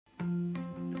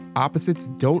opposites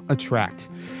don't attract.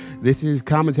 This is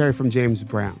commentary from James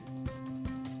Brown.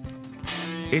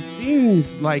 It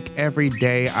seems like every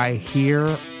day I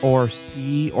hear or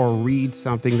see or read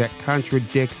something that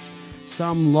contradicts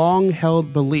some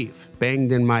long-held belief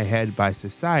banged in my head by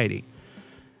society.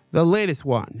 The latest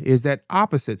one is that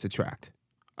opposites attract.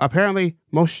 Apparently,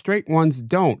 most straight ones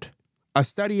don't. A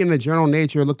study in the journal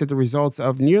Nature looked at the results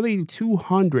of nearly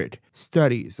 200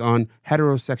 studies on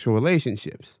heterosexual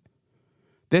relationships.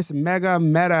 This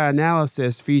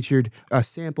meta-analysis featured a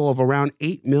sample of around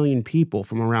 8 million people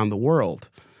from around the world.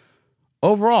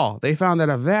 Overall, they found that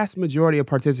a vast majority of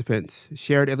participants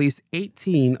shared at least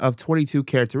 18 of 22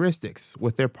 characteristics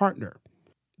with their partner.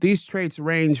 These traits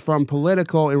range from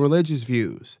political and religious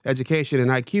views, education and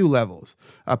IQ levels,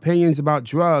 opinions about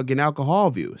drug and alcohol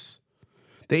views.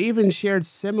 They even shared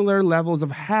similar levels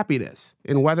of happiness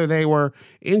in whether they were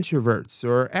introverts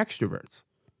or extroverts.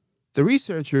 The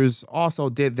researchers also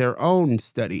did their own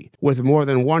study with more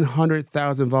than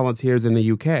 100,000 volunteers in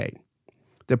the UK.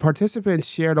 The participants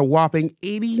shared a whopping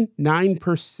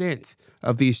 89%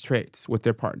 of these traits with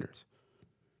their partners.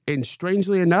 And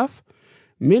strangely enough,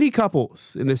 many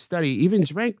couples in the study even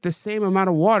drank the same amount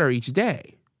of water each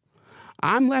day.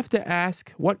 I'm left to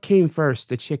ask, what came first,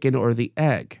 the chicken or the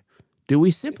egg? Do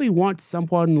we simply want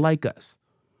someone like us?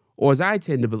 Or as I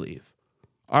tend to believe,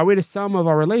 are we the sum of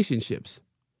our relationships?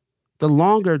 The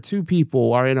longer two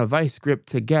people are in a vice grip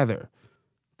together,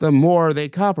 the more they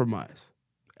compromise.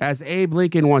 As Abe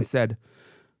Lincoln once said,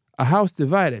 a house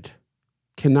divided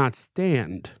cannot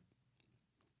stand.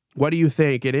 What do you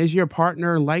think? And is your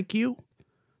partner like you?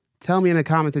 Tell me in the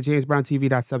comments at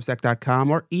jamesbrowntv.substack.com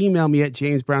or email me at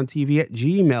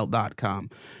jamesbrowntv@gmail.com.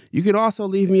 You could also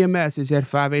leave me a message at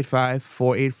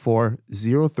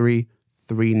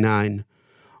 585-484-0339.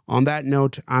 On that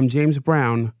note, I'm James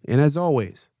Brown, and as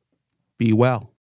always, be well.